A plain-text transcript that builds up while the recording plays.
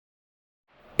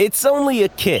It's only a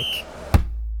kick,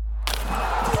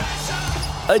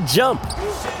 a jump,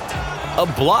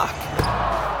 a block.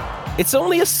 It's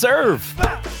only a serve.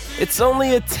 It's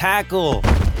only a tackle,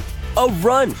 a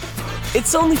run.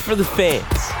 It's only for the fans.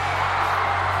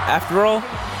 After all,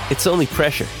 it's only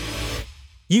pressure.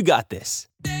 You got this.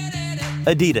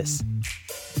 Adidas.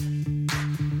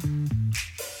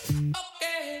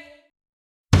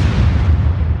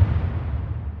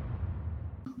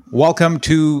 Welcome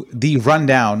to The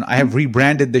Rundown. I have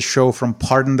rebranded the show from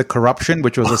Pardon the Corruption,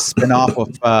 which was a spin-off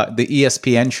of the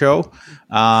ESPN show.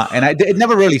 And it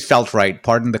never really felt right,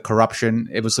 Pardon the Corruption.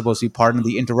 It was supposed to be Pardon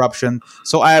the Interruption.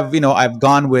 So I've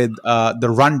gone with The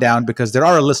Rundown because there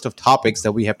are a list of topics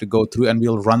that we have to go through and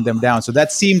we'll run them down. So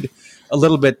that seemed a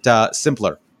little bit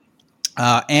simpler.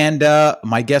 And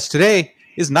my guest today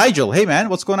is Nigel. Hey, man,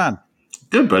 what's going on?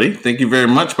 Good, buddy. Thank you very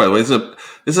much, by the way.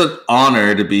 It's an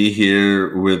honor to be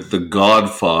here with the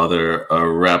godfather of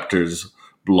Raptors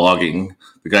blogging,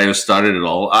 the guy who started it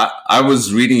all. I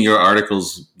was reading your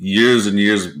articles years and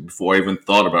years before I even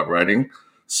thought about writing.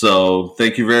 So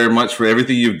thank you very much for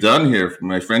everything you've done here,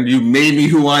 my friend. You made me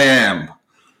who I am.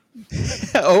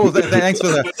 Thanks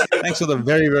for the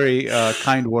very, very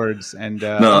kind words. And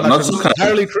no, not so kind.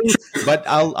 Entirely true, but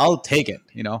I'll take it.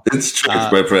 It's true,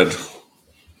 my friend.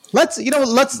 This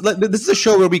is a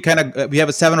show where we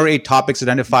have 7 or 8 topics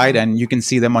identified, and you can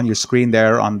see them on your screen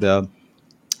there on the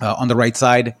right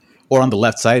side or on the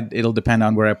left side. It'll depend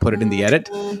on where I put it in the edit.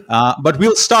 But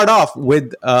we'll start off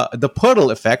with the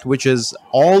Poeltl effect, which is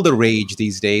all the rage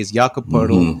these days. Jakob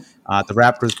Poeltl, the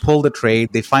Raptors pull the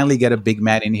trade. They finally get a big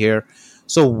man in here.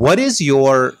 So what is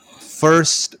your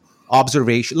first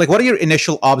observation? Like, what are your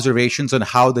initial observations on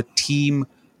how the team,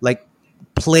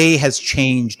 play has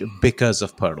changed because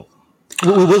of Poeltl?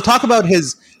 We'll talk about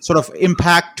his sort of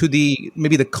impact to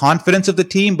maybe the confidence of the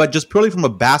team, but just purely from a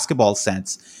basketball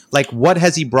sense. What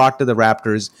has he brought to the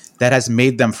Raptors that has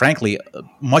made them, frankly,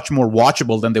 much more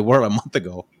watchable than they were a month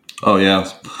ago? Oh, yeah.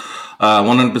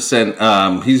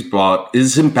 100%.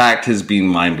 His impact has been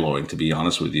mind-blowing, to be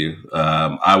honest with you.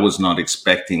 I was not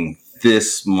expecting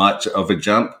this much of a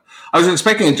jump. I was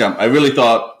expecting a jump. I really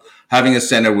thought having a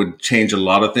center would change a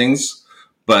lot of things.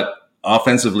 But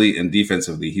offensively and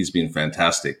defensively, he's been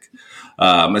fantastic,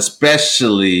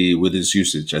 especially with his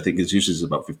usage. I think his usage is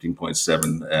about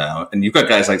 15.7. And you've got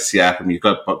guys like Siakam, you've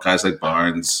got guys like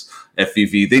Barnes,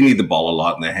 FVV. They need the ball a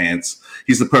lot in their hands.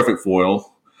 He's the perfect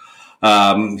foil.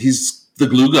 He's the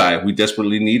glue guy we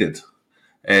desperately needed.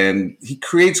 And he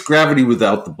creates gravity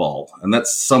without the ball. And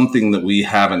that's something that we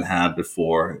haven't had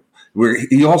before. Where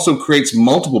he also creates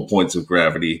multiple points of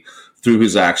gravity through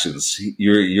his actions.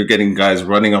 You're getting guys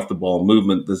running off the ball,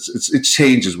 movement. It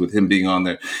changes with him being on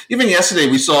there. Even yesterday,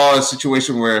 we saw a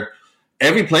situation where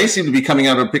every play seemed to be coming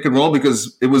out of pick and roll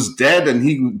because it was dead, and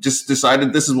he just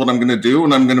decided, this is what I'm going to do,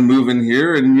 and I'm going to move in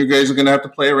here, and you guys are going to have to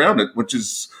play around it, which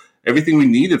is everything we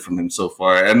needed from him so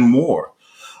far and more.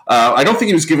 I don't think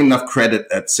he was given enough credit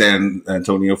at San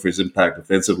Antonio for his impact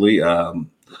offensively. I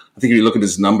think if you look at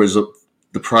his numbers of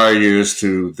the prior years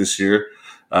to this year,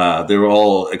 they were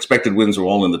all expected wins were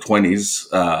all in the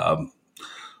 20s.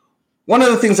 One of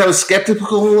the things I was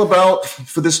skeptical about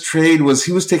for this trade was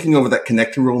he was taking over that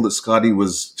connector role that Scottie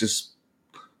was just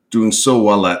doing so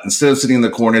well at. Instead of sitting in the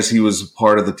corners, he was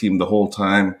part of the team the whole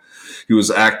time. He was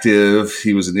active.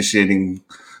 He was initiating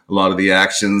a lot of the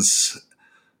actions.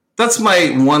 That's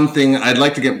my one thing. I'd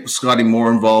like to get Scottie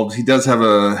more involved. He does have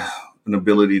an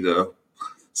ability to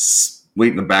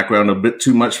wait in the background a bit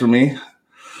too much for me.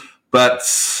 But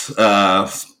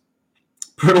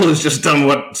Poeltl has just done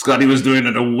what Scottie was doing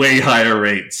at a way higher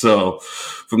rate. So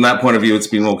from that point of view, it's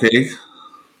been okay.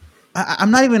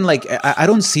 I'm not even I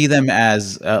don't see them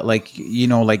as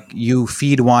you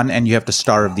feed one and you have to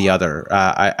starve the other.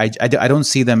 I don't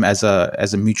see them as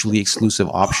a mutually exclusive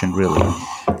option, really.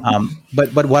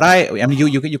 But what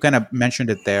you kind of mentioned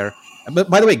it there. But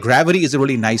by the way, gravity is a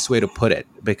really nice way to put it,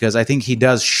 because I think he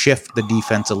does shift the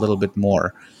defense a little bit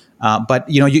more. But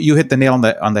you hit the nail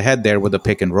on the head there with the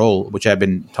pick and roll, which I've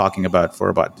been talking about for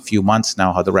about a few months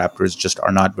now, how the Raptors just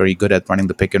are not very good at running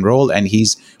the pick and roll, and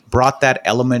he's brought that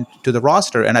element to the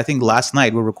roster. And I think last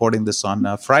night, we're recording this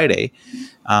on Friday,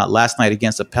 last night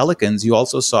against the Pelicans, you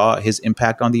also saw his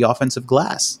impact on the offensive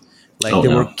glass.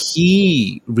 There were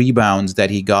key rebounds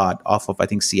that he got off of, I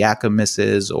think, Siakam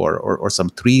misses or some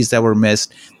threes that were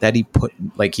missed that he put,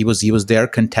 he was there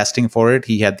contesting for it.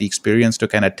 He had the experience to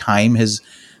kind of time his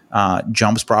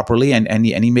jumps properly, and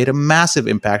he made a massive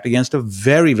impact against a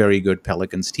very, very good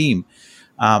Pelicans team.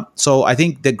 So I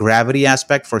think the gravity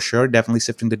aspect for sure, definitely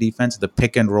shifting the defense, the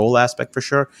pick and roll aspect for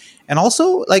sure. And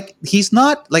also, like, he's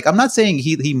not, like, I'm not saying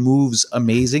he moves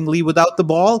amazingly without the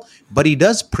ball, but he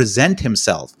does present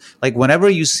himself. Like, whenever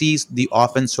you see the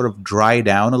offense sort of dry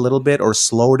down a little bit or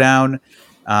slow down,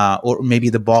 or maybe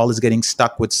the ball is getting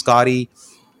stuck with Scotty,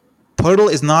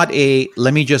 Poeltl is not a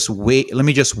let me just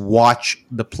watch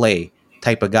the play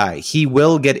type of guy. He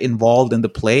will get involved in the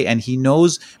play, and he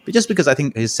knows, but just because I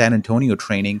think his San Antonio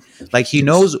training, like, he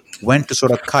knows when to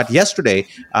sort of cut. Yesterday,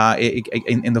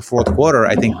 in the fourth quarter,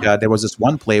 I think there was this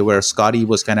one play where Scotty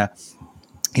was kind of,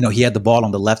 he had the ball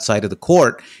on the left side of the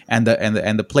court, and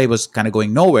the play was kind of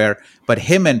going nowhere. But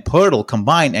him and Poeltl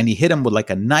combined, and he hit him with like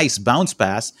a nice bounce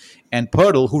pass. And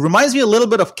Poeltl, who reminds me a little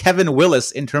bit of Kevin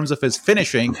Willis in terms of his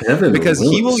finishing, because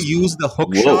he will use the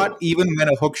hook shot even when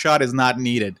a hook shot is not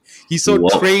needed. He's so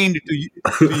trained to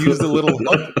use the little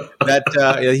hook that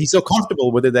he's so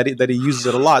comfortable with it that he uses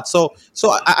it a lot. So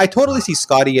I totally see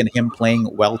Scotty and him playing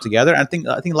well together. I think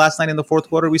last night in the fourth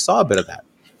quarter we saw a bit of that.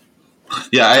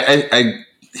 Yeah,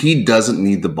 he doesn't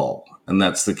need the ball, and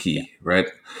that's the key, right?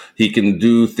 He can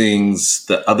do things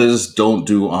that others don't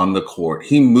do on the court.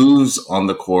 He moves on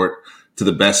the court to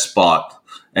the best spot,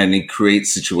 and he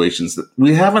creates situations that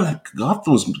we haven't got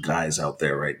those guys out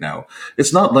there right now.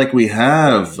 It's not like we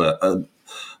have a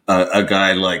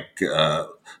guy like,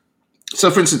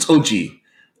 so for instance, OG.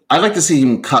 I like to see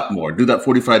him cut more, do that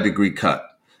 45-degree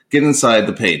cut, get inside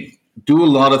the paint, do a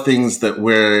lot of things that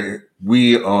where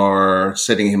we are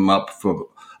setting him up for,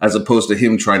 as opposed to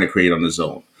him trying to create on his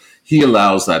own. He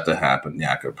allows that to happen,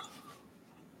 Jakob.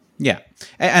 Yeah.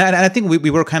 And I think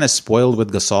we were kind of spoiled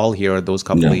with Gasol here those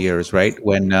couple of years, right?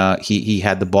 When he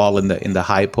had the ball in the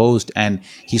high post, and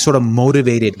he sort of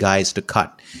motivated guys to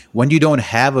cut. When you don't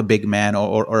have a big man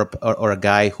or a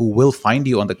guy who will find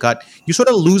you on the cut, you sort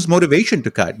of lose motivation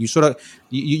to cut. You sort of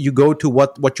you go to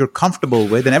what you're comfortable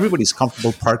with, and everybody's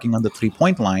comfortable parking on the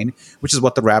 3-point line, which is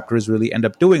what the Raptors really end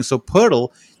up doing. So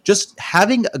Poeltl, just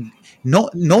having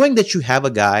knowing that you have a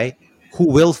guy who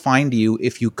will find you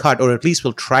if you cut, or at least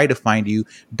will try to find you,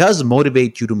 does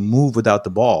motivate you to move without the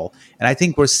ball. And I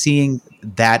think we're seeing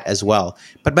that as well.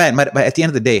 But at the end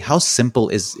of the day, how simple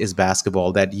is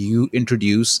basketball that you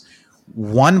introduce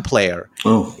one player,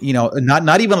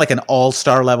 not even like an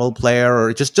all-star level player,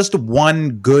 or just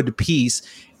one good piece,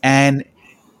 and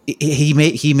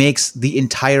he makes the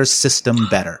entire system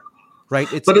better, right?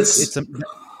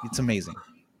 It's amazing.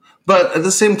 But at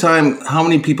the same time, how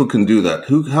many people can do that?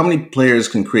 How many players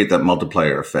can create that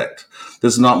multiplier effect?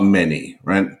 There's not many,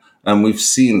 right? And we've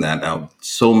seen that now.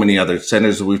 So many other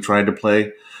centers that we've tried to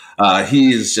play.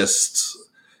 He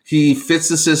fits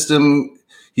the system.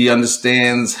 He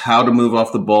understands how to move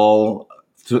off the ball.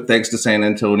 Thanks to San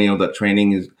Antonio, that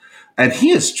training is, and he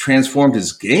has transformed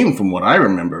his game from what I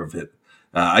remember of it.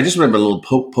 I just remember a little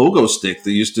pogo stick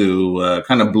that used to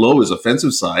kind of blow his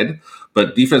offensive side,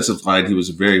 but defensive side, he was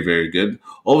very, very good.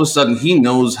 All of a sudden, he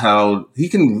knows how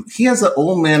he has that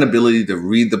old man ability to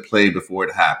read the play before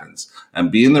it happens and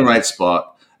be in the right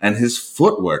spot. And his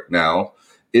footwork now,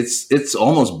 it's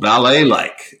almost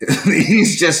ballet-like.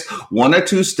 He's just one or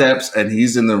two steps and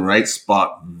he's in the right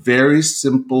spot. Very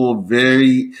simple,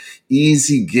 very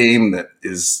easy game that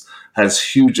has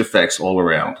huge effects all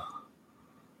around.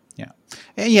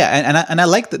 Yeah, and I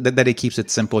like that he keeps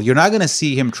it simple. You're not going to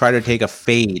see him try to take a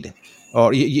fade,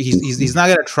 or he's not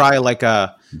going to try like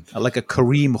a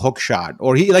Kareem hook shot,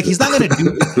 or he's not going to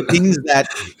do things that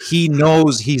he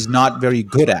knows he's not very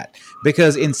good at.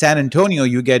 Because in San Antonio,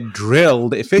 you get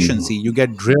drilled efficiency, you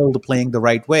get drilled playing the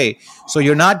right way. So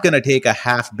you're not going to take a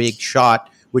half-baked shot,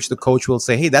 which the coach will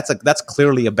say, "Hey, that's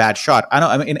clearly a bad shot."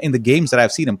 I mean, in the games that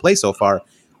I've seen him play so far,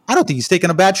 I don't think he's taken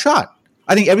a bad shot.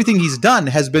 I think everything he's done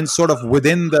has been sort of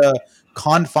within the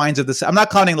confines of this. I'm not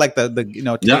counting like the.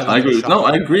 Yeah, I agree. No,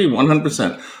 I agree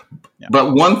 100%. Yeah.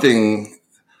 But one thing,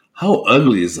 how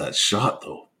ugly is that shot,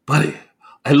 though, buddy?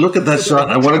 I look at that shot,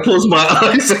 I want to close my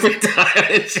eyes every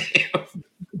time.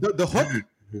 The hook.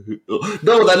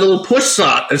 No, that little push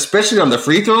shot, especially on the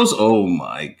free throws. Oh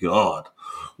my God,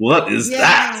 what is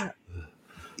that?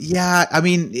 Yeah, I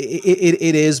mean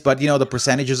it is, but the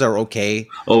percentages are okay.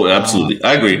 Oh, absolutely,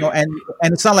 I agree. And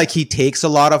it's not like he takes a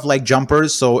lot of like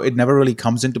jumpers, so it never really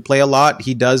comes into play a lot.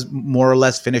 He does more or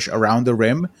less finish around the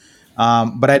rim,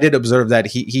 but I did observe that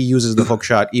he uses the hook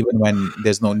shot even when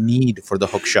there's no need for the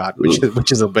hook shot,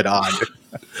 which is a bit odd.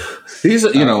 He's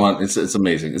what? It's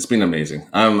amazing. It's been amazing.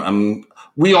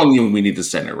 We all knew we need the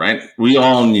center, right? We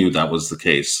all knew that was the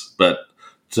case, but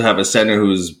to have a center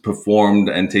who's performed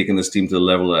and taken this team to the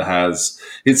level it has.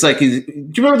 It's like, do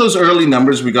you remember those early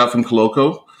numbers we got from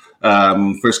Koloko?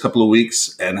 first couple of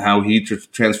weeks and how he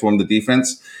transformed the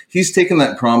defense. He's taken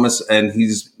that promise and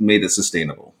he's made it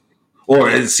sustainable, or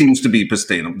it seems to be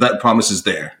sustainable. That promise is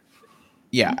there.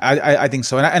 Yeah, I think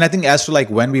so. And I think as to like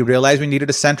when we realized we needed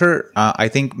a center, I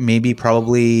think maybe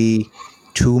probably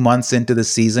 2 months into the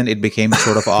season, it became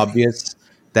sort of obvious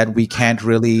that we can't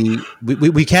really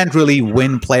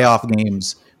win playoff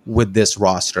games with this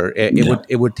roster.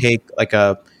 It would take like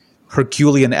a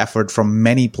Herculean effort from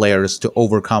many players to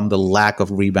overcome the lack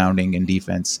of rebounding in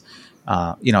defense.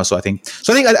 So I think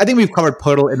we've covered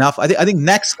Poeltl enough. I think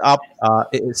next up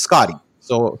is Scottie.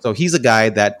 So he's a guy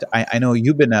that I know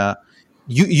you've been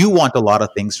you want a lot of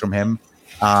things from him.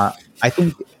 I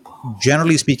think,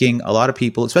 generally speaking, a lot of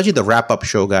people, especially the wrap-up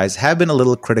show guys, have been a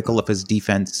little critical of his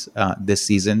defense this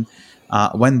season.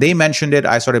 When they mentioned it,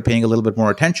 I started paying a little bit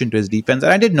more attention to his defense,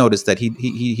 and I did notice that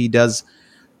he does.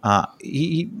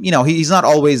 He's not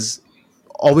always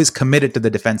committed to the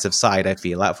defensive side. I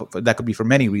feel that could be for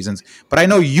many reasons, but I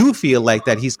know you feel like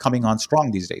that he's coming on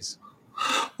strong these days.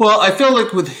 Well, I feel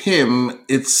like with him,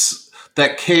 it's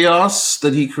that chaos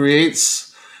that he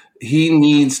creates. He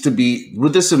needs to be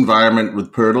with this environment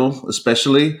with Poeltl,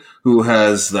 especially, who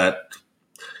has the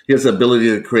ability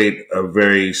to create a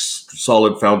very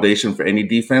solid foundation for any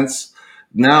defense.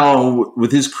 Now,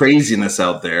 with his craziness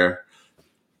out there,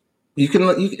 it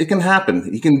can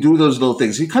happen. He can do those little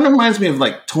things. He kind of reminds me of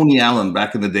like Tony Allen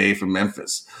back in the day from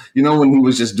Memphis. When he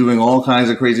was just doing all kinds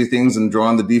of crazy things and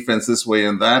drawing the defense this way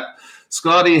and that.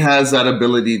 Scottie has that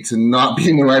ability to not be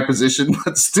in the right position,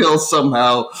 but still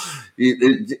somehow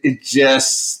it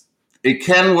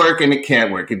can work and it can't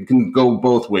work. It can go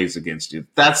both ways against you.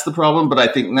 That's the problem. But I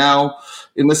think now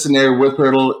in this scenario with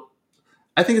Poeltl,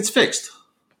 I think it's fixed.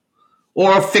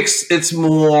 Or fixed, we're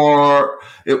more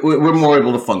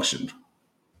able to function.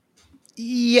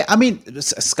 Yeah, I mean,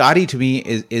 Scottie to me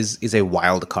is a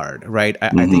wild card, right?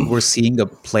 I think we're seeing a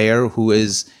player who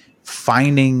is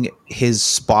finding his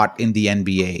spot in the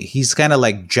NBA. He's kind of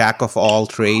like jack of all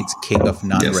trades, king of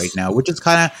none right now, which is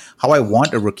kind of how I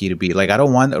want a rookie to be. Like, I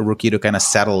don't want a rookie to kind of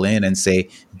settle in and say,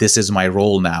 this is my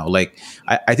role now. Like,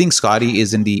 I think Scottie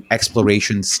is in the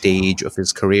exploration stage of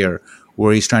his career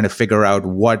where he's trying to figure out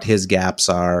what his gaps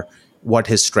are, what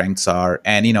his strengths are.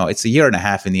 And, it's a year and a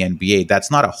half in the NBA. That's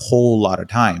not a whole lot of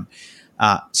time.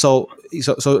 So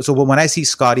when I see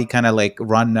Scottie kind of like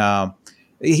run,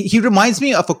 he reminds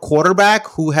me of a quarterback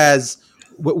who has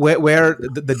where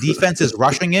the defense is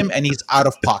rushing him and he's out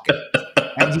of pocket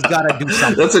and he's got to do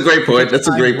something. That's a great point. That's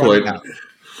a great point.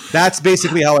 That's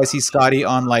basically how I see Scottie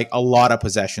on like a lot of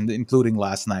possessions, including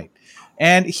last night.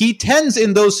 And he tends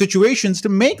in those situations to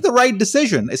make the right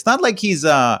decision. It's not like he's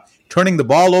turning the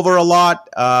ball over a lot.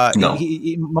 No.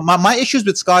 My issues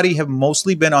with Scottie have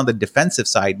mostly been on the defensive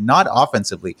side, not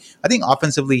offensively. I think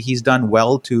offensively he's done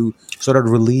well to sort of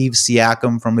relieve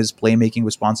Siakam from his playmaking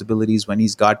responsibilities when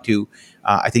he's got to.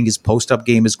 I think his post-up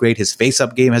game is great. His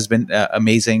face-up game has been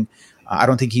amazing. I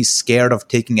don't think he's scared of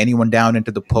taking anyone down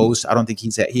into the post. I don't think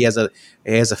he has a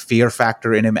fear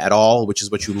factor in him at all, which is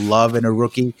what you love in a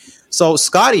rookie. So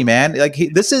Scottie, man, like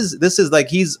this is like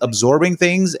he's absorbing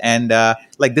things, and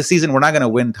like this season we're not going to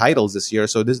win titles this year.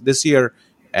 So this year,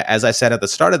 as I said at the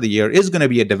start of the year, is going to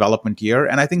be a development year,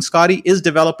 and I think Scottie is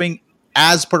developing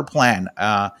as per plan.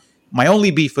 My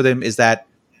only beef with him is that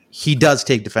he does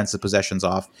take defensive possessions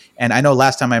off. And I know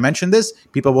last time I mentioned this,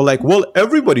 people were like, well,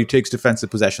 everybody takes defensive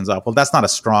possessions off. Well, that's not a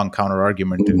strong counter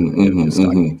argument to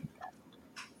Scottie.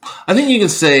 I think you can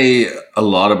say a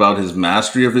lot about his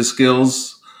mastery of his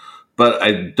skills, but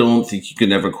I don't think you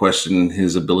can ever question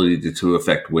his ability to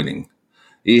affect winning.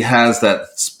 He has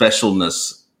that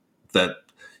specialness that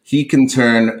he can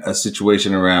turn a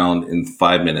situation around in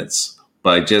 5 minutes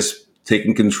by just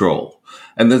taking control.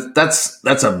 And that's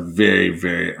a very,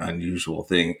 very unusual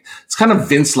thing. It's kind of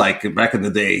Vince-like back in the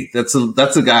day. That's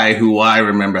a guy who I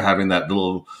remember having that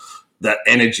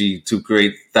energy to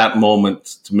create that moment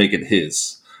to make it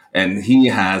his. And he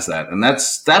has that. And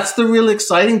that's the real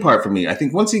exciting part for me. I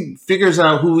think once he figures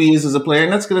out who he is as a player,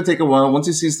 and that's going to take a while, once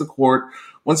he sees the court,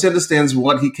 once he understands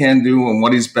what he can do and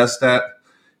what he's best at,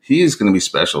 he is going to be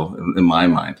special in my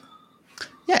mind.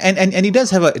 Yeah, and he does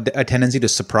have a tendency to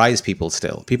surprise people.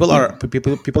 Still, people are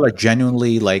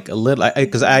genuinely like a little,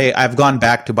 because I've gone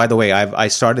back to. By the way, I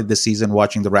started this season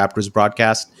watching the Raptors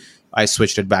broadcast. I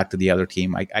switched it back to the other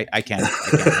team. I can't.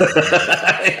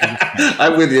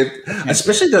 I'm with you,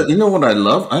 especially that. You know what I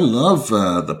love? I love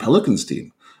the Pelicans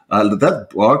team. That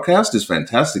broadcast is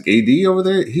fantastic. AD over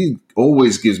there, he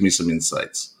always gives me some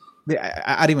insights.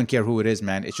 I don't even care who it is,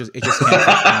 man. It just can't be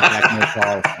contact, no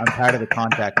calls. I'm tired of the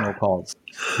contact, no calls.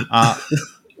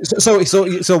 So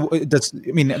that's,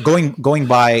 I mean, going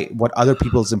by what other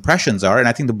people's impressions are, and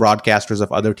I think the broadcasters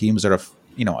of other teams are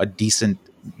a decent,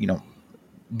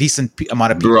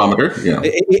 amount of people, Barometer, yeah.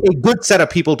 a good set of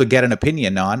people to get an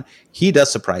opinion on. He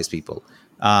does surprise people,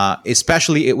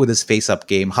 especially with his face-up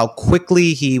game. How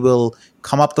quickly he will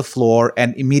come up the floor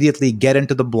and immediately get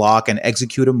into the block and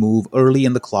execute a move early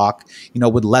in the clock.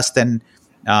 With less than,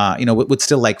 with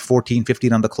still like 14,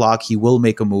 15 on the clock, he will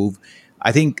make a move.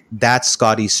 I think that's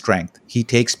Scotty's strength. He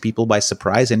takes people by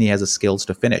surprise, and he has the skills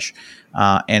to finish.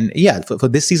 And yeah, for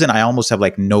this season, I almost have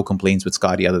like no complaints with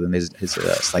Scotty other than his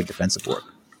slight defensive work.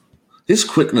 His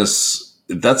quickness,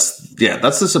 that's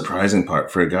the surprising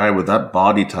part for a guy with that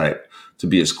body type to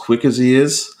be as quick as he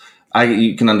is.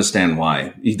 You can understand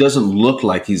why. He doesn't look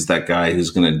like he's that guy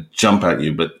who's going to jump at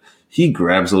you, but he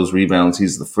grabs those rebounds.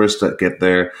 He's the first to get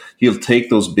there. He'll take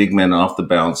those big men off the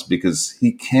bounce because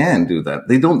he can do that.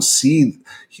 They don't see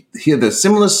they're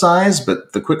similar size,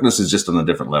 but the quickness is just on a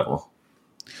different level.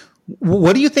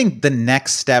 What do you think the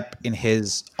next step in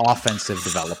his offensive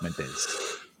development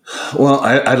is? Well,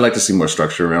 I'd like to see more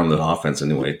structure around the offense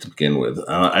anyway to begin with.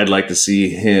 I'd like to see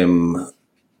him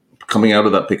coming out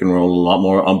of that pick and roll a lot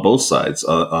more on both sides,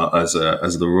 as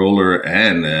the roller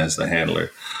and as the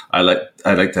handler. I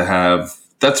like to have.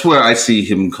 That's where I see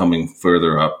him coming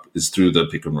further up, is through the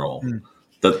pick and roll.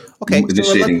 Okay,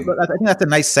 initiating. So I think that's a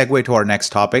nice segue to our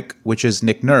next topic, which is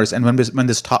Nick Nurse. And when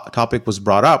this topic was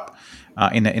brought up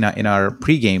in our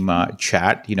pregame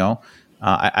chat,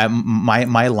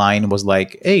 my line was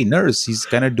like, "Hey, Nurse, he's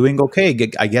kind of doing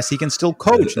okay. I guess he can still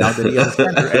coach now that he has a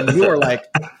center." And you were like,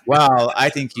 "Well, I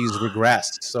think he's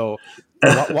regressed." So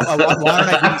why don't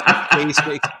I give you space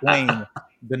to explain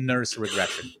the Nurse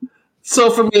regression?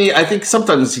 So for me, I think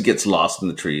sometimes he gets lost in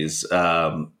the trees.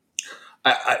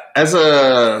 As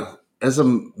a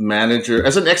manager,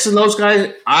 as an X and O's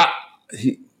guy,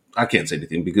 I can't say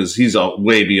anything because he's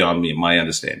way beyond me, my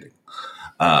understanding.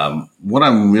 What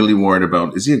I'm really worried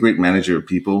about, is he a great manager of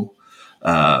people?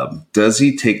 Does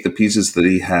he take the pieces that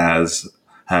he has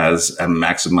and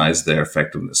maximize their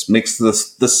effectiveness? Makes the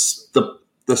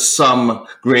sum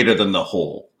greater than the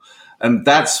whole. And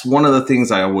that's one of the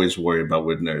things I always worry about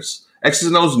with Nurse. X's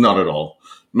and O's, not at all.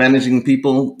 Managing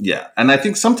people, yeah. And I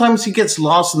think sometimes he gets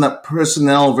lost in that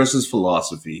personnel versus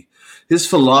philosophy. His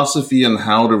philosophy on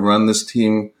how to run this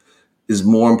team is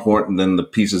more important than the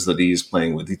pieces that he's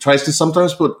playing with. He tries to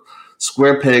sometimes put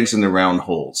square pegs in the round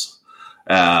holes.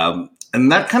 And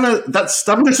that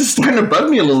stubbornness is starting to bug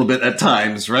me a little bit at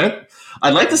times, right?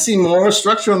 I'd like to see more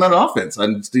structure on that offense.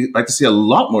 I'd like to see a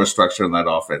lot more structure on that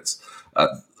offense.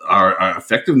 Our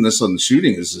effectiveness on the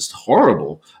shooting is just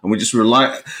horrible. And we just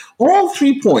rely, all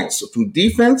 3 points from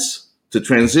defense to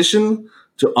transition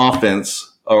to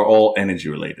offense are all energy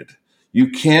related.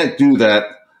 You can't do that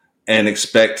and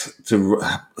expect to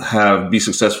be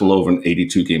successful over an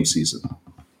 82 game season.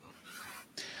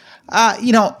 I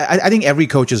think every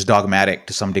coach is dogmatic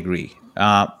to some degree.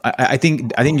 I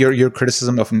think your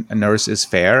criticism of Nurse is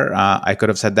fair. I could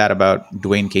have said that about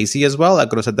Dwayne Casey as well. I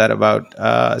could have said that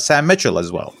about Sam Mitchell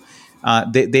as well. I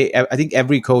think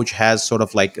every coach has sort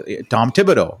of like Tom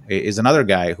Thibodeau is another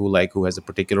guy who has a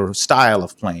particular style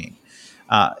of playing.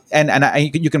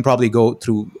 You can probably go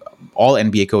through all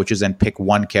NBA coaches and pick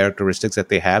one characteristics that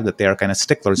they have that they are kind of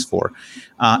sticklers for.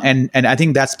 And I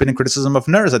think that's been a criticism of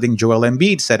Nurse. I think Joel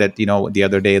Embiid said it, the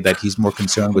other day, that he's more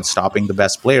concerned with stopping the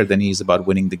best player than he's about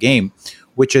winning the game,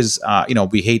 which is,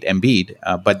 we hate Embiid,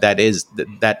 but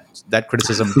that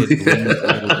criticism did ring a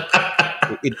little bit.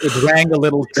 It rang a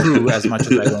little true, as much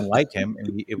as I don't like him.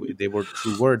 And they were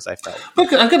true words, I felt.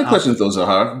 But I got a question though,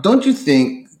 Zahar. Don't you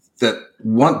think that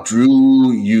what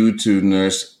drew you to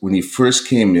Nurse when he first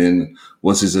came in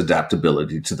was his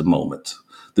adaptability to the moment,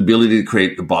 the ability to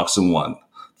create the box and one,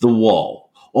 the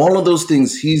wall, all of those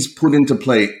things he's put into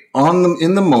play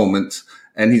in the moment,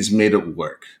 and he's made it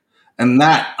work. And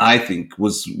that, I think,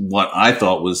 was what I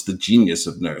thought was the genius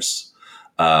of Nurse.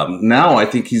 Now I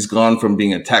think he's gone from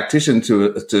being a tactician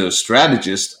to a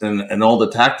strategist, and all the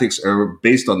tactics are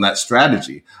based on that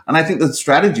strategy. And I think that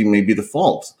strategy may be the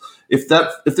fault.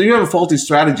 If you have a faulty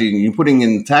strategy and you're putting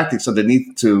in tactics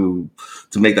underneath to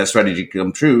make that strategy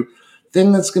come true,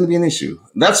 then that's going to be an issue.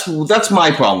 That's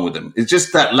my problem with him. It's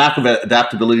just that lack of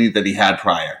adaptability that he had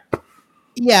prior.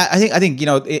 Yeah, I think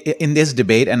in this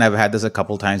debate, and I've had this a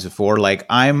couple times before, like,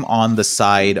 I'm on the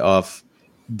side of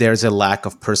there's a lack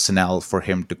of personnel for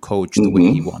him to coach the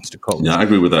way he wants to coach. Yeah, I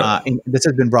agree with that. This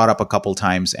has been brought up a couple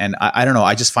times, and I don't know.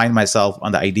 I just find myself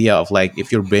on the idea of, like,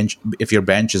 if your bench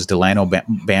is Delano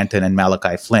Banton and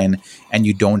Malachi Flynn, and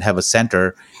you don't have a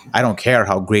center, I don't care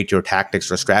how great your tactics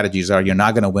or strategies are. You're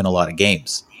not going to win a lot of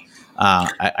games.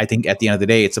 I think at the end of the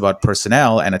day, it's about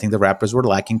personnel, and I think the Raptors were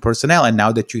lacking personnel. And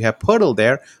now that you have Poeltl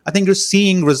there, I think you're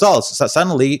seeing results. So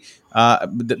suddenly,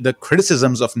 the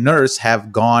criticisms of Nurse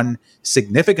have gone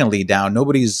significantly down.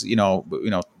 Nobody's, Well,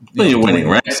 you're winning,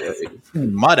 right?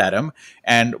 Mud at him,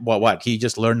 and what? He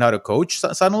just learned how to coach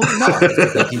suddenly. No,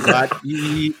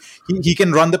 he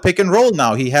can run the pick and roll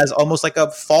now. He has almost like a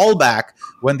fallback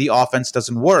when the offense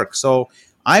doesn't work. So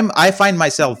I find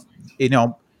myself,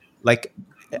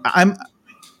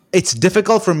 it's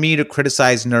difficult for me to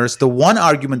criticize Nurse. The one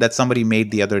argument that somebody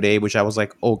made the other day, which I was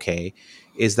like, okay,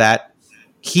 is that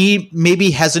he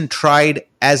maybe hasn't tried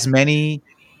as many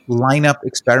lineup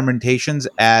experimentations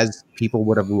as people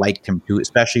would have liked him to,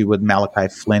 especially with Malachi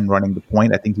Flynn running the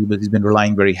point. I think he's been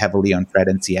relying very heavily on Fred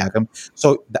and Siakam.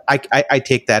 So I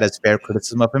take that as fair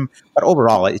criticism of him. But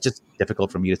overall, it's just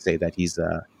difficult for me to say that he's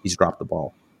dropped the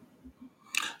ball.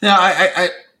 Yeah,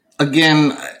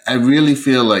 I really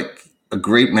feel like a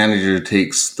great manager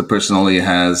takes the personnel he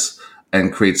has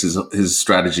and creates his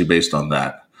strategy based on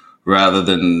that, rather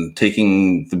than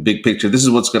taking the big picture. This is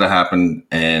what's going to happen,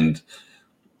 and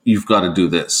you've got to do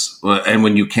this. And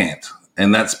when you can't,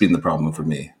 and that's been the problem for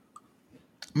me.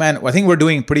 Man, I think we're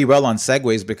doing pretty well on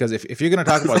segues, because if you're going to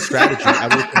talk about strategy,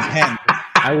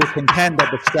 I will contend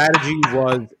that the strategy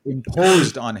was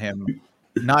imposed on him,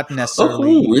 not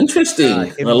necessarily. Oh, interesting.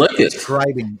 I like it.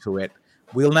 Striving to it.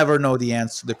 We'll never know the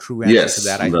true answer to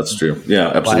that. That's true.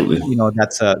 Yeah, absolutely. But,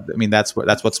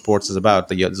 that's what sports is about.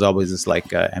 There's always this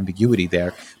ambiguity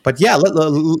there. But yeah,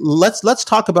 let's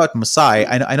talk about Masai.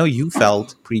 I know you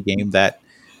felt pregame that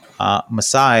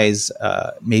Masai's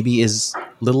maybe is a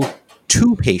little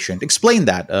too patient. Explain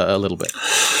that a little bit.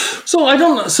 So I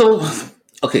don't know. So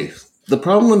okay, the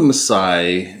problem with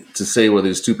Masai, to say whether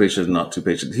he's too patient or not too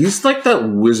patient, he's like that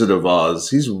Wizard of Oz.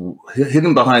 He's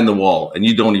hidden behind the wall, and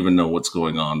you don't even know what's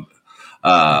going on.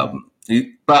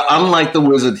 But unlike the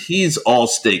Wizard, he's all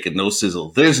steak and no sizzle.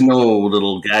 There's no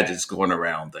little gadgets going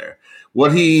around there.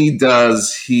 What he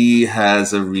does, he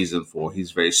has a reason for.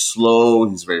 He's very slow.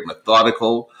 He's very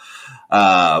methodical.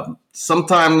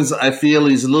 Sometimes I feel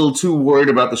he's a little too worried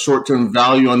about the short-term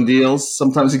value on deals.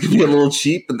 Sometimes he can be a little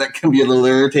cheap, and that can be a little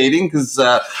irritating, because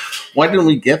why didn't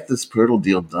we get this Poeltl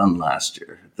deal done last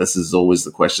year? This is always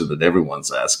the question that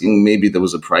everyone's asking. Maybe there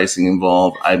was a pricing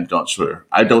involved. I'm not sure.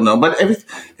 I don't know. But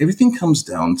everything comes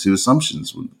down to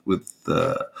assumptions with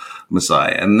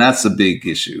Masai, and that's a big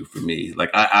issue for me. Like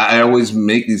I always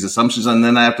make these assumptions, and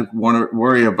then I have to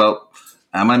worry about,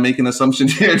 am I making an assumption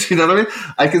here? Do you know what I mean?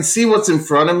 I can see what's in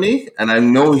front of me, and I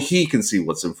know he can see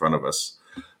what's in front of us.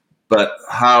 But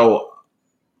how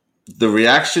the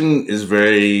reaction is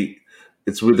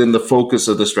it's within the focus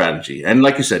of the strategy. And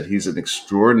like you said, he's an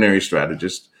extraordinary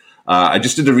strategist. I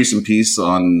just did a recent piece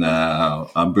on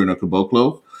Bruno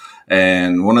Caboclo,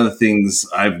 and one of the things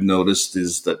I've noticed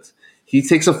is that he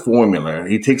takes a formula,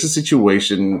 he takes a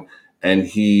situation, and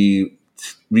he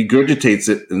regurgitates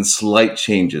it in slight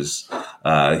changes.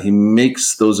 He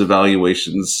makes those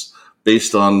evaluations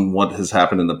based on what has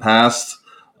happened in the past.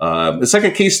 It's like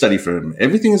a case study for him.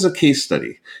 Everything is a case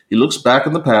study. He looks back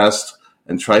in the past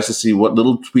and tries to see what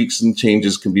little tweaks and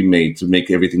changes can be made to make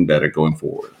everything better going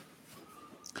forward.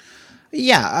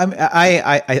 Yeah,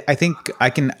 I think I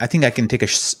can take a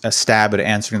stab at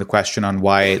answering the question on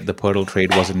why the Poeltl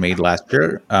trade wasn't made last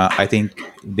year. I think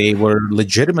they were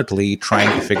legitimately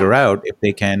trying to figure out if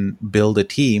they can build a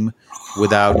team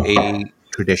without a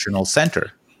traditional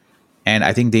center. And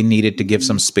I think they needed to give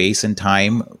some space and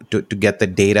time to get the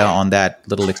data on that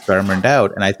little experiment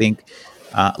out. And I think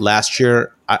last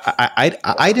year,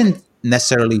 I didn't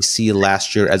necessarily see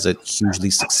last year as a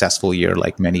hugely successful year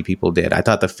like many people did. I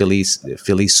thought the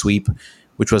Philly sweep,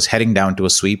 which was heading down to a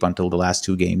sweep until the last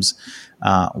two games,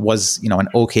 was an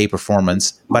okay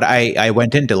performance. But I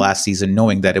went into last season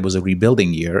knowing that it was a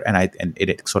rebuilding year, and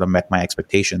it sort of met my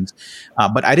expectations.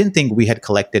 But I didn't think we had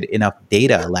collected enough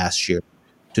data last year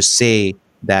to say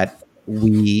that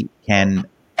we can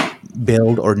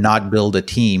build or not build a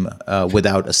team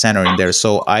without a center in there.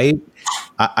 So I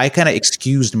kind of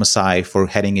excused Masai for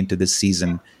heading into this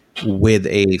season with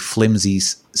a flimsy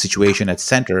situation at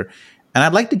center. And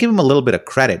I'd like to give him a little bit of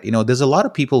credit. There's a lot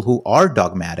of people who are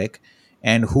dogmatic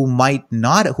and who might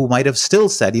have still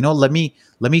said, let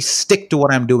me stick to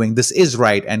what I'm doing. This is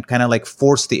right, and kind of like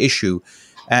force the issue.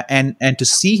 And to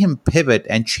see him pivot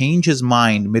and change his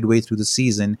mind midway through the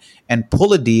season and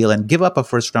pull a deal and give up a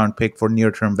first-round pick for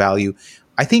near-term value,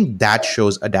 I think that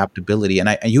shows adaptability.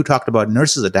 And you talked about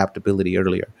Nurse's adaptability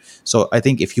earlier. So I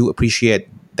think if you appreciate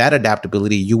that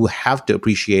adaptability, you have to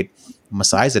appreciate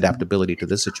Masai's adaptability to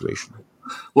this situation.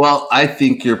 Well, I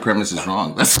think your premise is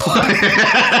wrong. That's why.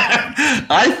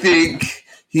 I think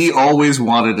he always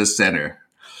wanted a center.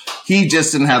 He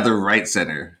just didn't have the right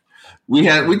center. We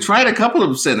tried a couple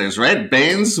of centers, right?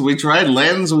 Baines, we tried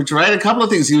Lenz, we tried a couple of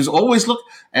things. He was always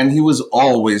and he was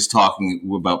always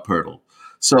talking about Pirtle.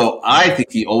 So I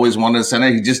think he always wanted a center.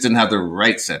 He just didn't have the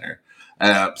right center.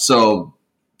 So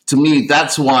to me,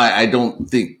 that's why I don't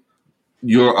think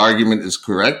your argument is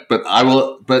correct. But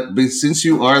But since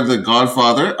you are the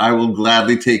godfather, I will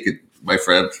gladly take it, my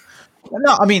friend.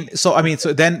 No,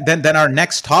 so then our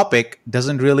next topic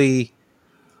doesn't really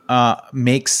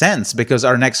make sense, because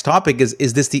our next topic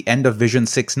is this the end of Vision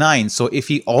 6-9? So if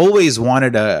he always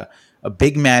wanted a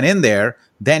big man in there,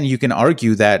 then you can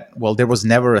argue that, well, there was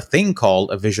never a thing called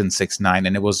a Vision 6-9,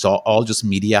 and it was all just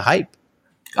media hype.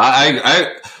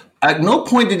 I at no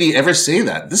point did he ever say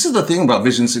that. This is the thing about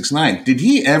Vision 6-9. Did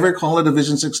he ever call it a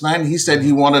Vision 6-9? He said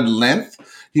he wanted length,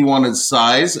 he wanted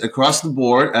size across the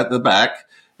board at the back,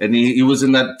 and he was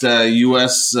in that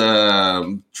U.S.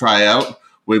 Tryout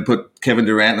where he put Kevin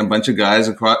Durant and a bunch of guys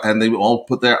across, and they all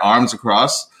put their arms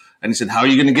across, and he said, "How are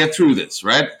you going to get through this?"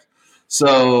 Right?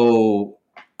 So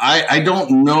I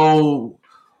don't know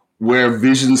where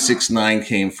Vision 6-9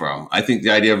 came from. I think the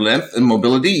idea of length and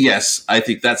mobility, yes, I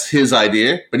think that's his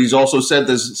idea. But he's also said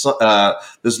there's a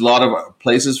lot of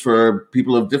places for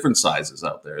people of different sizes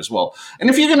out there as well.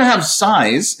 And if you're going to have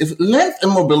size, if length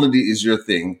and mobility is your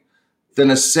thing,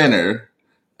 then a center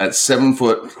at 7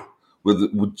 foot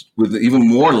with even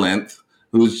more length,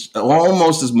 who's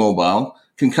almost as mobile,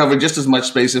 can cover just as much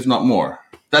space, if not more.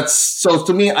 So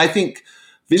to me, I think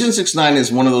Vision 6-9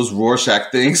 is one of those Rorschach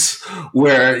things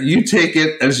where you take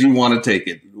it as you want to take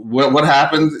it. What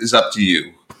happened is up to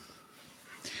you.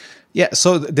 Yeah.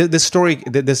 So this story,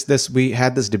 we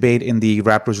had this debate in the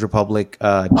Raptors Republic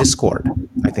Discord,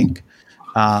 I think,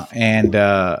 and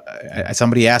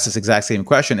somebody asked this exact same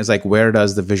question: is like, where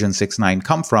does the Vision 6-9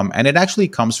 come from? And it actually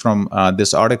comes from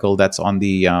this article that's on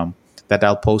the that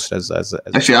I'll post as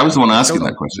actually, I was the one asking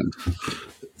that question.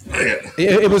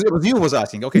 It was you who was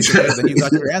asking. Okay, so then you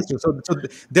got your answer. So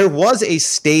there was a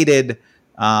stated,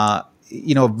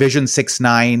 Vision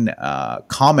 6-9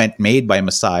 comment made by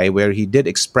Masai where he did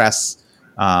express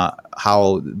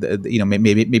how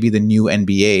maybe the new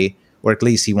NBA, or at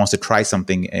least he wants to try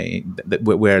something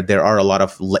where there's a lot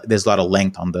of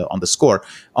length on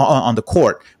the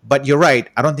court. But you're right.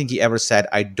 I don't think he ever said,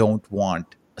 "I don't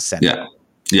want a center." Yeah.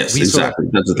 Yes, exactly.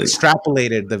 That's the thing.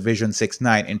 Extrapolated the Vision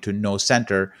 6-9 into no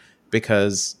center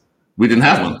because we didn't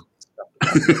have one.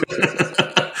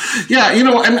 Yeah, and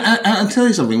I'll tell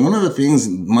you something. One of the things,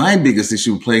 my biggest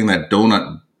issue with playing that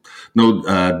no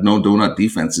donut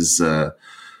defense is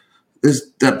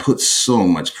that puts so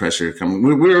much pressure coming.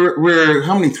 We're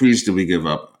how many threes did we give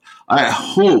up? I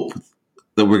hope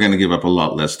that we're going to give up a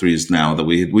lot less threes now, that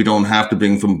we don't have to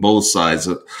bring from both sides,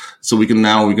 so we can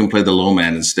play the low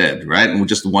man instead, right? And with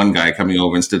just one guy coming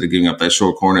over instead of giving up that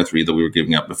short corner three that we were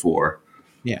giving up before.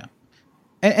 Yeah,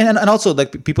 and also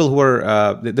like people who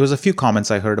were there was a few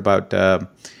comments I heard about. The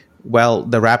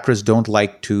Raptors don't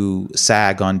like to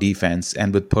sag on defense,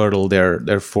 and with Pirtle,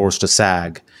 they're forced to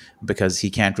sag because he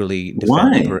can't really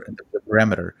defend the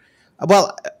perimeter.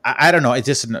 Well, I don't know.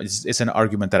 It's an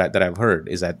argument that I've heard,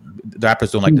 is that the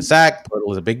Raptors don't like to sag.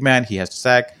 Pirtle is a big man; he has to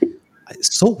sag.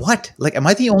 So what? Like, am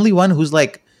I the only one who's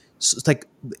like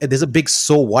there's a big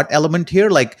so what element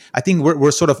here? Like, I think we're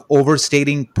sort of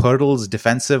overstating Pirtle's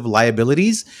defensive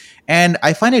liabilities, and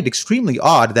I find it extremely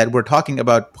odd that we're talking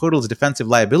about Pirtle's defensive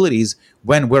liabilities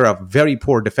when we're a very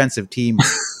poor defensive team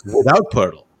without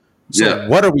Pirtle. So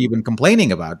what are we even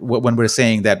complaining about when we're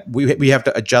saying that we have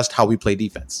to adjust how we play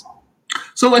defense?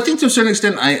 So I think to a certain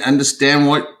extent, I understand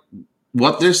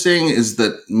what they're saying is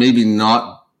that maybe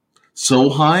not so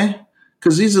high,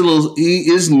 because he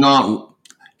is not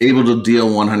able to deal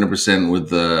 100%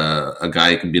 with a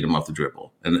guy who can beat him off the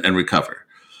dribble and recover.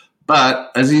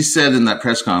 But as he said in that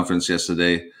press conference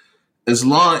yesterday, as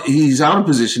long he's out of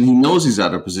position, he knows he's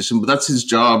out of position, but that's his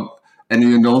job. And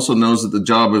he also knows that the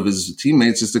job of his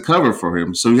teammates is to cover for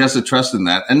him. So he has to trust in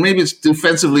that. And maybe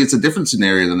defensively, it's a different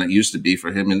scenario than it used to be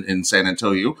for him in San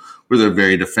Antonio, where they're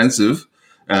very defensive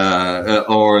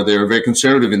or they're very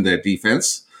conservative in their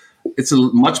defense. It's a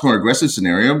much more aggressive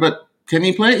scenario. But can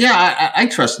he play? Yeah, I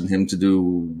trust in him to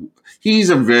do. He's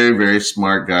a very, very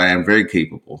smart guy and very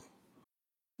capable.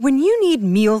 When you need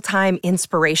mealtime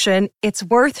inspiration, it's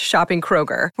worth shopping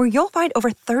Kroger, where you'll find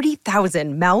over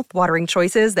 30,000 mouth-watering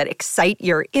choices that excite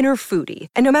your inner foodie.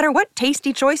 And no matter what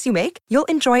tasty choice you make, you'll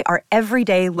enjoy our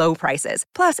everyday low prices,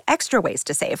 plus extra ways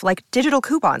to save, like digital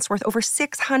coupons worth over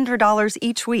 $600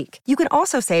 each week. You can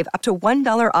also save up to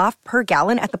 $1 off per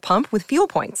gallon at the pump with fuel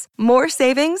points. More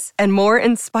savings and more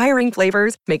inspiring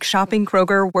flavors make shopping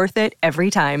Kroger worth it every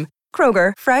time.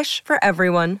 Kroger, fresh for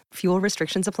everyone. Fuel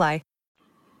restrictions apply.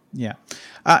 Yeah.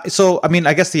 So, I mean,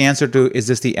 I guess the answer to is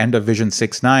this the end of Vision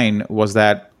 6.9 was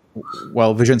that,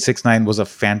 well, Vision 6.9 was a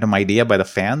phantom idea by the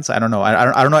fans. I don't know.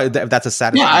 I don't know if that's a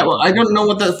satisfying. Yeah, I don't know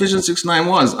what that Vision 6.9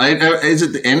 was. Is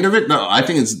it the end of it? No, I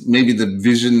think it's maybe the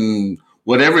vision,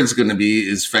 whatever it's going to be,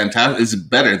 is fantastic. Is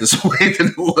better this way than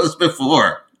it was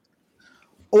before.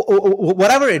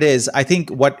 Whatever it is, I think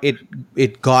what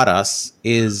it got us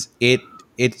is it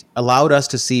allowed us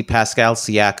to see Pascal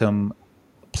Siakam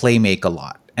play make a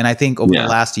lot. And I think over the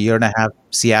last year and a half,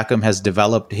 Siakam has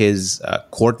developed his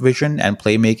court vision and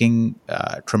playmaking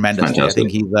tremendously. Fantastic. I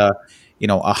think he's a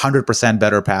 100%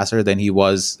 better passer than he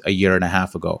was a year and a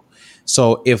half ago.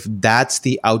 So if that's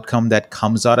the outcome that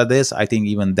comes out of this, I think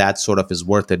even that sort of is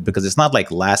worth it, because it's not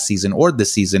like last season or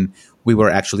this season we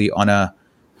were actually on a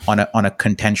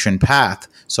contention path.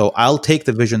 So I'll take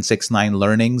the Vision 6.9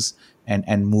 learnings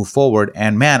and move forward.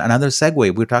 And man, another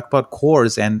segue. We talked about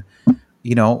cores and.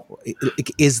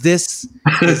 Is this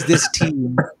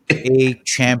team a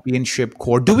championship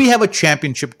core? Do we have a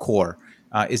championship core?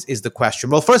 Is the question.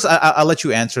 Well, first I'll let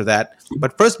you answer that.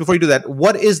 But first, before you do that,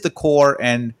 what is the core,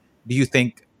 and do you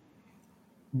think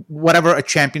whatever a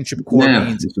championship core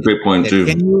means? It's a great point too.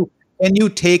 Can you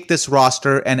take this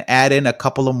roster and add in a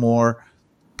couple of more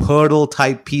Poeltl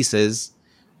type pieces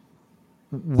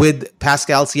with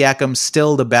Pascal Siakam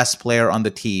still the best player on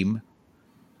the team?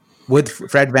 With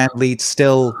Fred VanVleet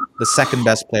still the second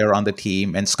best player on the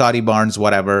team, and Scotty Barnes,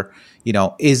 whatever,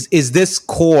 is this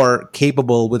core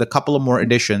capable with a couple of more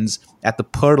additions at the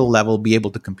Poeltl level be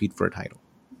able to compete for a title?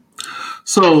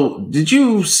 So, did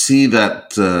you see that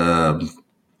the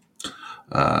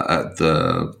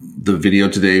video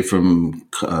today from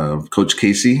Coach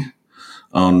Casey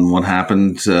on what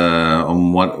happened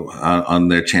on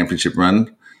their championship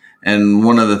run? And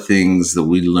one of the things that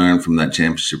we learned from that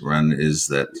championship run is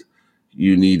that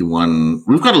you need one.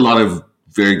 We've got a lot of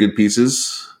very good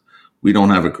pieces. We don't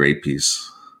have a great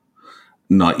piece.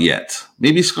 Not yet.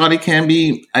 Maybe Scotty can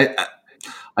be. I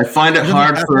find it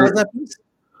hard for.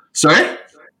 Sorry?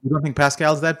 You don't think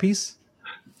Pascal's that piece?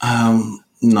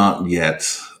 Not yet.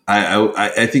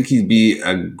 I think he'd be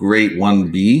a great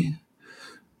 1B.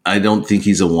 I don't think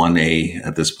he's a 1A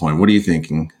at this point. What are you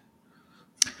thinking?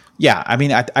 Yeah, I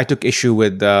mean, I took issue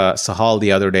with Sahal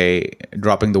the other day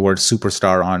dropping the word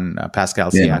superstar on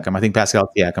Pascal Siakam. I think Pascal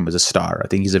Siakam is a star. I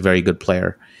think he's a very good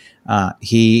player.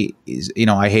 He is,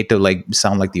 I hate to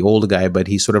sound like the old guy, but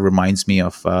he sort of reminds me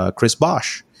of Chris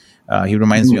Bosh. He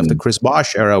reminds me of the Chris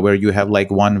Bosh era, where you have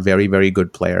one very, very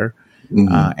good player,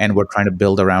 and we're trying to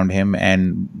build around him,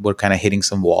 and we're kind of hitting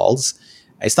some walls.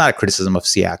 It's not a criticism of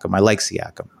Siakam. I like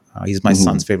Siakam. He's my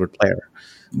son's favorite player.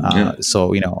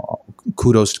 So,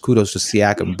 kudos to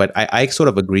Siakam. But I sort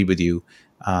of agree with you.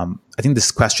 I think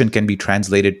this question can be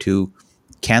translated to,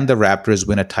 can the Raptors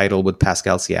win a title with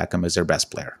Pascal Siakam as their best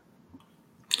player?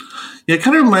 Yeah, it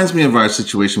kind of reminds me of our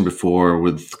situation before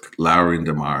with Lowry and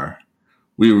DeMar.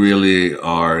 We really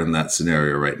are in that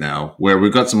scenario right now where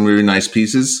we've got some really nice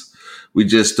pieces. We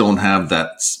just don't have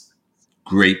that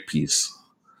great piece.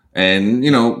 And,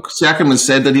 Siakam has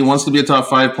said that he wants to be a top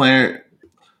 5 player,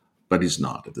 but he's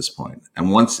not at this point.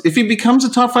 And if he becomes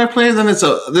a top 5 player, then that's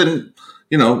a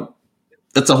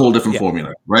whole different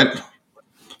formula, right?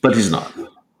 But he's not.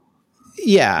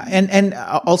 Yeah, and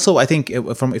also I think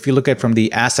if you look at from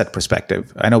the asset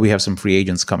perspective, I know we have some free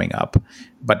agents coming up,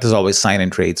 but there's always sign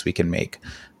and trades we can make.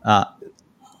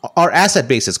 Our asset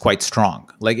base is quite strong.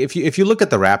 Like if you look at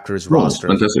the Raptors roster,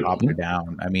 up or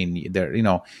down, I mean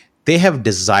they have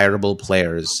desirable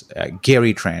players,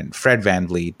 Gary Trent, Fred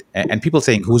VanVleet, and people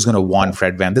saying who's going to want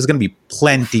Fred Van. There's going to be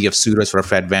plenty of suitors for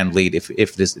Fred VanVleet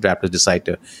if this Raptors decide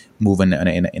to move in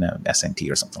an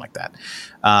SNT or something like that.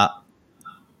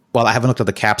 Well, I haven't looked at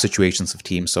the cap situations of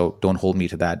teams, so don't hold me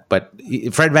to that. But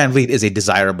Fred VanVleet is a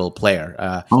desirable player.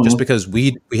 Just because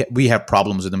we have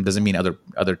problems with him doesn't mean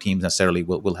other teams necessarily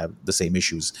will have the same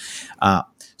issues.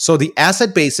 So the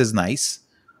asset base is nice.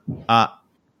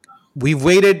 We've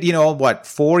waited,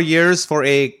 4 years for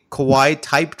a Kawhi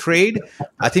type trade.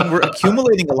 I think we're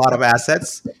accumulating a lot of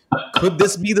assets. Could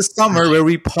this be the summer where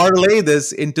we parlay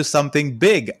this into something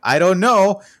big? I don't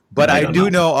know, but I do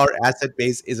know our asset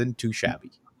base isn't too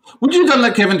shabby. Would you have done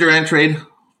that Kevin Durant trade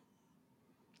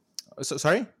So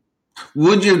sorry.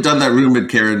 Would you have done that rumored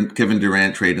Kevin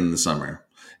Durant trade in the summer?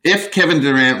 If Kevin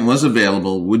Durant was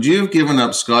available, would you have given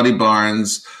up Scotty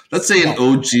Barnes, let's say an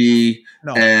OG,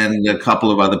 and a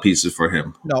couple of other pieces for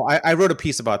him? No, I wrote a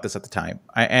piece about this at the time.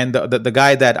 And the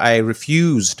guy that I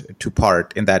refused to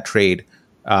part in that trade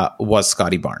was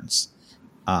Scotty Barnes.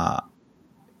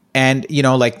 And,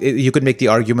 you could make the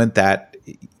argument that,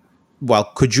 well,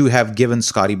 could you have given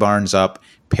Scotty Barnes up,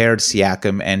 paired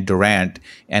Siakam and Durant,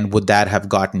 and would that have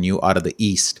gotten you out of the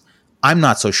East? I'm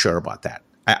not so sure about that.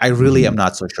 I really am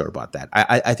not so sure about that.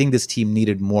 I think this team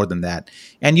needed more than that.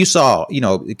 And you saw,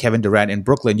 Kevin Durant in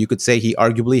Brooklyn, you could say he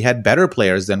arguably had better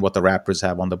players than what the Raptors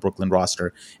have on the Brooklyn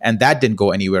roster. And that didn't go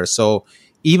anywhere. So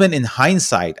even in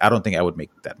hindsight, I don't think I would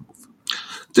make that move.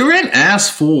 Durant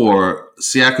asked for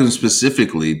Siakam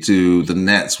specifically to the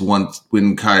Nets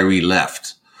when Kyrie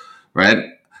left, right?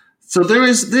 So there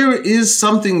is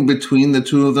something between the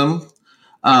two of them.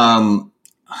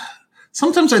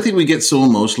 Sometimes I think we get so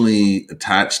emotionally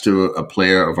attached to a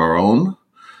player of our own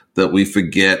that we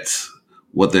forget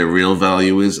what their real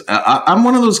value is. I'm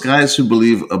one of those guys who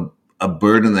believe a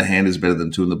bird in the hand is better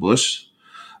than two in the bush.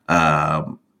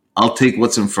 I'll take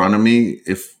what's in front of me.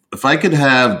 If I could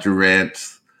have Durant,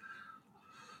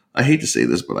 I hate to say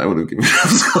this, but I would have given him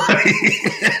Scotty.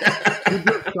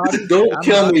 Don't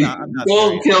kill me.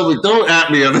 Don't kill me. Don't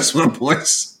at me on this one,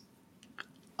 boys.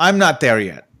 I'm not there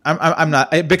yet. I'm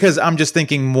not, because I'm just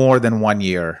thinking more than 1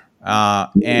 year.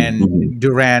 And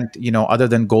Durant, other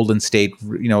than Golden State,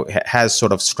 has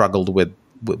sort of struggled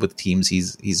with teams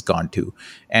he's gone to.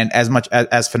 And as much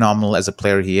as phenomenal as a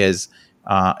player he is,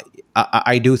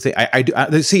 I do think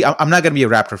see, I'm not going to be a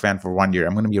Raptor fan for 1 year.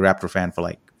 I'm going to be a Raptor fan for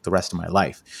like the rest of my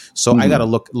life. So I got to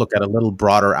look at a little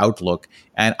broader outlook.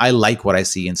 And I like what I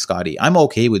see in Scotty. I'm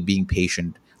okay with being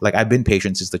patient. Like, I've been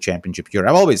patient since the championship year.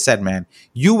 I've always said, man,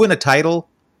 you win a title,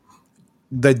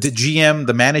 the GM,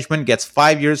 the management gets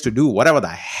 5 years to do whatever the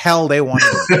hell they want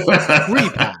to do. Free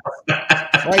pass.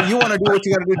 Right? You want to do what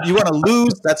you got to do. You want to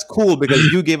lose? That's cool, because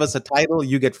you gave us a title.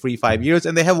 You get free 5 years,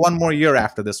 and they have one more year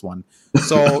after this one.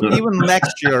 So even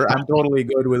next year, I'm totally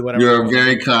good with whatever. You're a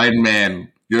very kind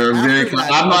man. You're very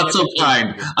kind. I'm not so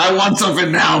kind. I want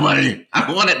something now, buddy.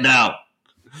 I want it now.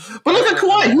 But look at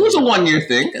Kawhi. He was a 1 year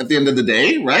thing at the end of the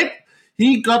day, right?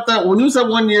 He got that when he was that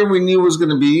 1 year we knew it was going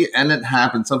to be, and it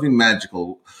happened, something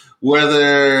magical.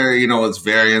 Whether, it's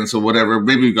variance or whatever,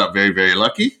 maybe we got very, very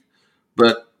lucky,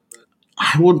 but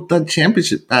I want that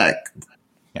championship back.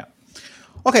 Yeah.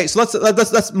 Okay, so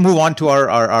let's move on to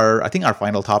our I think our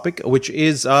final topic, which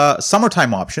is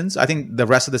summertime options. I think the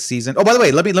rest of the season. Oh, by the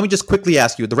way, let me just quickly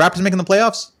ask you: the Raptors making the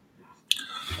playoffs?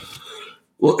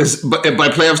 Well, by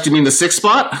playoffs, do you mean the sixth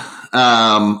spot?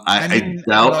 I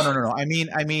doubt. No.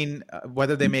 I mean,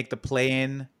 whether they make the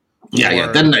play-in.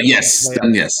 Yeah. Then yes.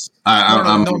 Then yes.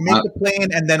 Make the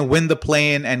play-in and then win the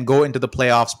play-in and go into the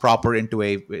playoffs proper into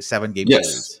a 7-game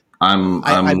series. I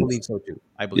believe so too.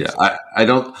 I believe. Yeah. So. I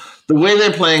don't. The way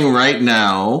they're playing right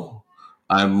now,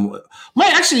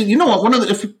 actually. You know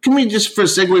what? Can we just for a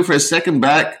segue for a second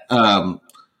back?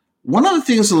 One of the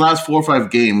things the last 4 or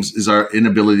 5 games is our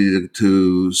inability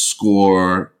to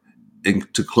score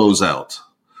and to close out.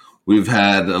 We've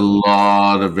had a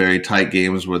lot of very tight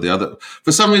games where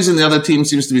for some reason, the other team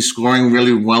seems to be scoring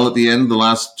really well at the end, the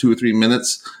last 2 or 3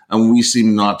 minutes, and we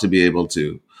seem not to be able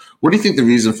to. What do you think the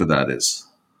reason for that is?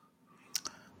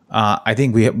 I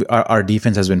think our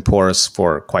defense has been porous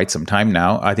for quite some time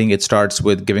now. I think it starts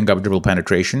with giving up dribble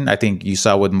penetration. I think you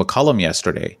saw with McCollum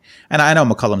yesterday. And I know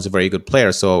McCollum's a very good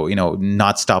player, so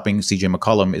not stopping CJ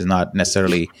McCollum is not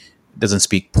necessarily doesn't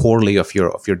speak poorly of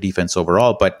your defense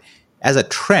overall. But as a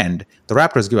trend, the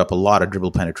Raptors give up a lot of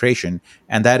dribble penetration,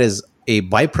 and that is a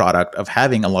byproduct of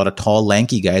having a lot of tall,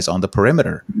 lanky guys on the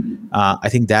perimeter. I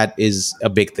think that is a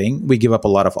big thing. We give up a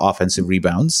lot of offensive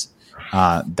rebounds.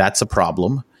 That's a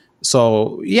problem.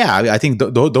 So, yeah, I think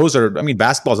those are,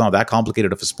 basketball is not that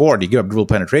complicated of a sport. You give up dribble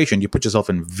penetration, you put yourself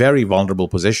in very vulnerable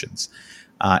positions.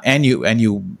 And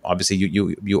you obviously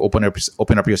you open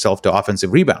up yourself to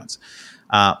offensive rebounds.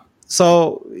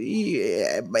 So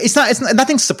it's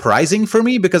nothing surprising for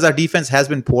me, because our defense has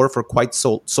been poor for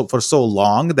so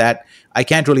long that I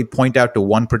can't really point out to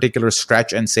one particular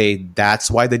stretch and say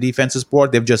that's why the defense is poor.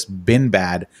 They've just been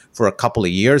bad for a couple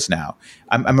of years now.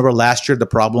 I remember last year the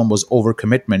problem was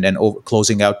overcommitment and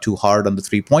closing out too hard on the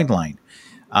 3-point line.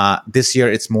 This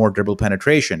year it's more dribble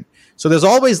penetration. So there's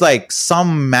always like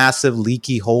some massive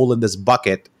leaky hole in this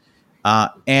bucket,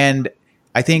 and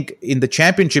I think in the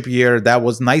championship year, that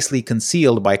was nicely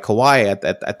concealed by Kawhi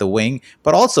at the wing,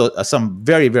 but also some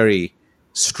very, very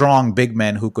strong big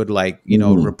men who could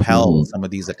repel some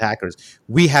of these attackers.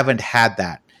 We haven't had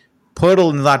that.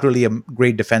 Poeltl is not really a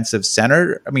great defensive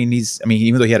center.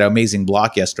 Even though he had an amazing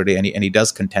block yesterday, and he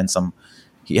does contend some.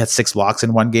 He had 6 blocks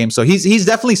in one game, so he's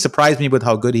definitely surprised me with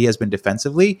how good he has been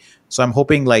defensively. So I'm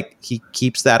hoping like he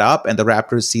keeps that up, and the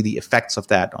Raptors see the effects of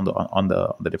that on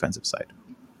the defensive side.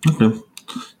 Okay.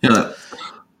 Yeah.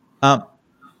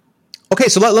 Okay,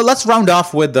 so let's round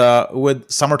off with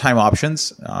summertime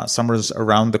options. Summer's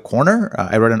around the corner.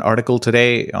 I read an article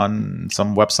today on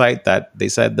some website that they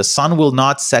said the sun will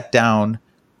not set down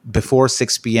before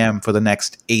 6 p.m. for the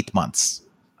next 8 months.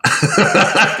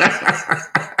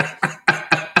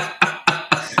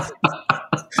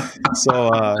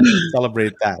 So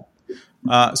celebrate that.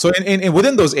 So in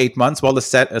within those 8 months, while the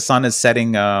sun is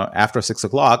setting after 6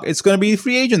 o'clock, it's going to be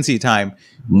free agency time.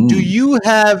 Do you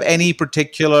have any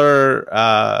particular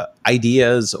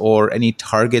ideas or any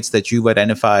targets that you've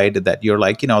identified that you're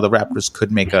like, the Raptors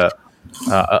could make a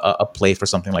play for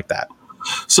something like that?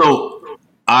 So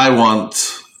I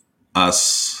want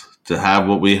us to have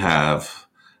what we have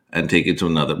and take it to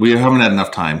another. We haven't had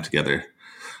enough time together.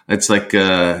 It's like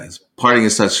parting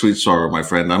is such sweet sorrow, my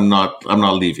friend. I'm not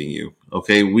leaving you.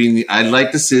 Okay, I'd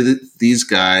like to see these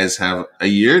guys have a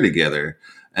year together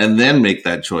and then make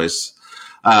that choice.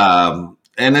 And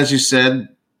as you said,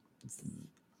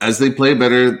 as they play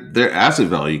better, their asset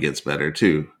value gets better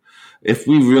too. If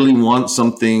we really want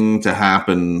something to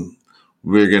happen,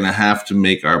 we're going to have to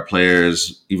make our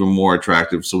players even more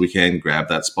attractive so we can grab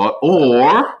that spot,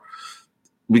 or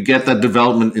we get that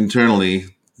development internally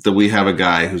that we have a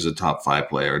guy who's a top 5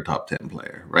 player, a top 10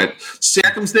 player, right?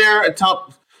 Siakam's there, a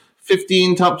top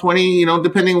 15, top 20,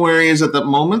 depending where he is at that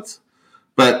moment.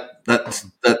 But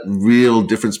that real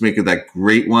difference maker, that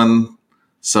great one,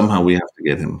 somehow we have to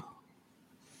get him.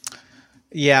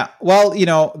 Yeah. Well,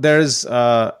 there's,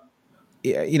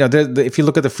 if you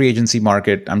look at the free agency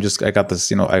market, I got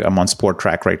this, I'm on Sport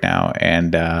Track right now,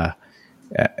 and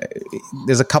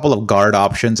there's a couple of guard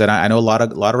options, and I know a lot of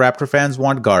Raptor fans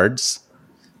want guards.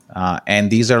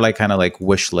 And these are kind of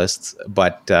wish lists,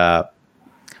 but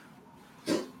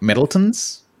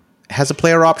Middleton's has a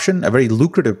player option, a very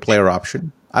lucrative player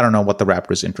option. I don't know what the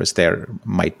Raptors' interest there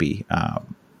might be.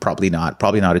 Probably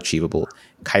not achievable.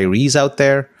 Kyrie's out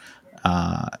there.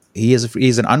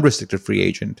 He's an unrestricted free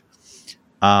agent.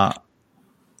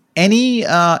 Any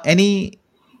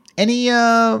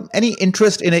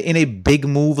interest in a big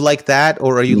move like that,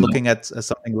 or are you looking at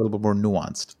something a little bit more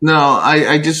nuanced? No,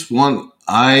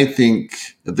 I think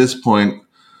at this point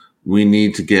we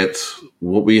need to get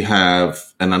what we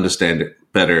have and understand it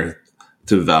better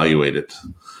to evaluate it.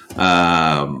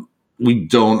 We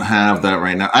don't have that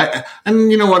right now.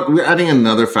 And you know what? We're adding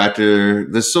another factor.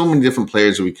 There's so many different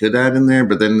players that we could add in there,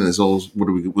 but then there's always what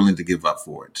are we willing to give up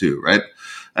for it too, right?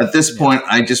 At this point,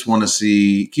 I just want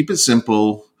to keep it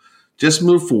simple, just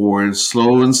move forward,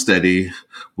 slow and steady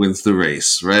wins the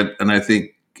race, right? And I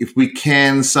think if we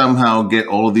can somehow get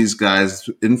all of these guys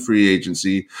in free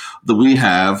agency that we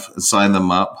have and sign them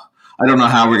up, I don't know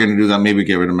how we're going to do that. Maybe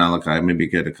get rid of Malachi, maybe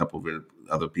get a couple of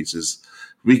other pieces.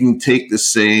 We can take the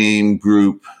same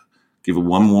group, give it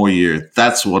one more year.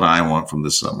 That's what I want from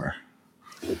this summer.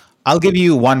 I'll give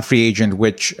you one free agent,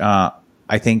 which I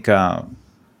think,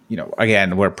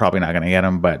 again, we're probably not going to get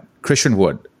him, but Christian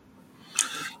Wood.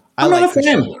 I'm not a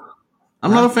fan.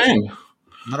 Not a fan.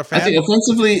 Not a fan? I think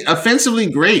offensively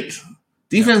great.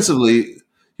 Defensively,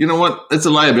 you know what? It's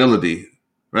a liability,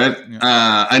 right?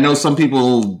 Yeah. I know some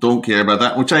people don't care about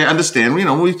that, which I understand.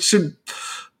 We should,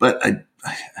 but I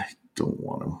don't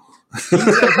want him.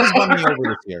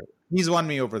 He's won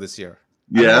me over this year.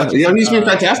 Yeah, he's been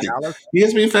fantastic. He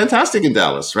has been fantastic in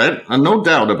Dallas, right? No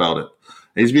doubt about it.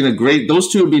 He's been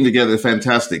those two have been together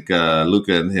fantastic,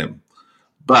 Luka and him.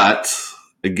 But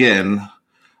again,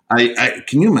 I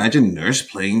can you imagine Nurse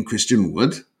playing Christian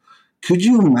Wood? Could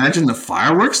you imagine the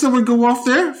fireworks that would go off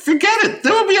there? Forget it.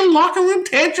 There would be a locker room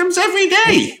tantrums every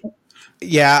day.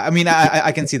 Yeah,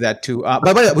 I can see that too.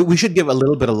 But we should give a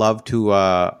little bit of love to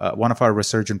one of our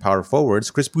resurgent power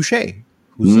forwards, Chris Boucher,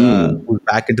 who's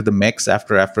back into the mix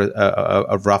after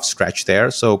a rough stretch there.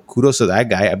 So kudos to that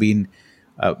guy.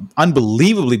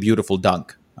 Unbelievably beautiful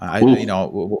dunk. Our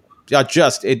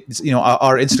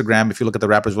Instagram. If you look at the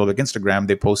Raptors World League Instagram,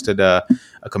 they posted a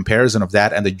comparison of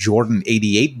that and the Jordan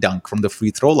 88 dunk from the free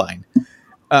throw line.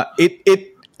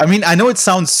 I know it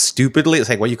sounds stupidly. It's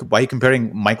like why are you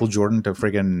comparing Michael Jordan to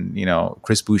friggin'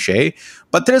 Chris Boucher?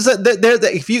 But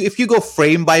if you go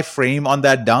frame by frame on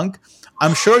that dunk,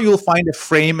 I'm sure you'll find a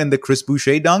frame in the Chris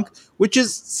Boucher dunk, which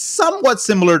is somewhat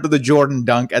similar to the Jordan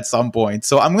dunk at some point.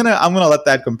 So I'm gonna let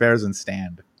that comparison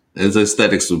stand. His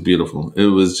aesthetics were beautiful. It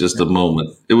was just a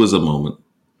moment. It was a moment.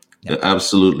 Yeah.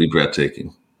 Absolutely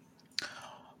breathtaking.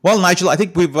 Well, Nigel, I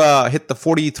think we've hit the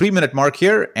 43-minute mark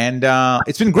here, and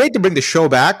it's been great to bring the show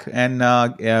back and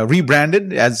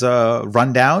rebranded as a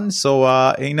Rundown.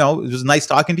 So, it was nice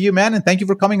talking to you, man, and thank you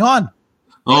for coming on.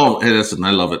 Oh, hey, listen,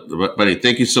 I love it, buddy.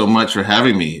 Thank you so much for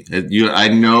having me. I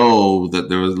know that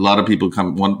there was a lot of people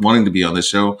wanting to be on the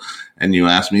show, and you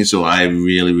asked me, so I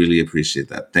really, really appreciate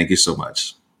that. Thank you so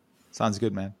much. Sounds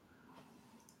good, man.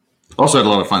 Also had a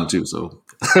lot of fun too, so.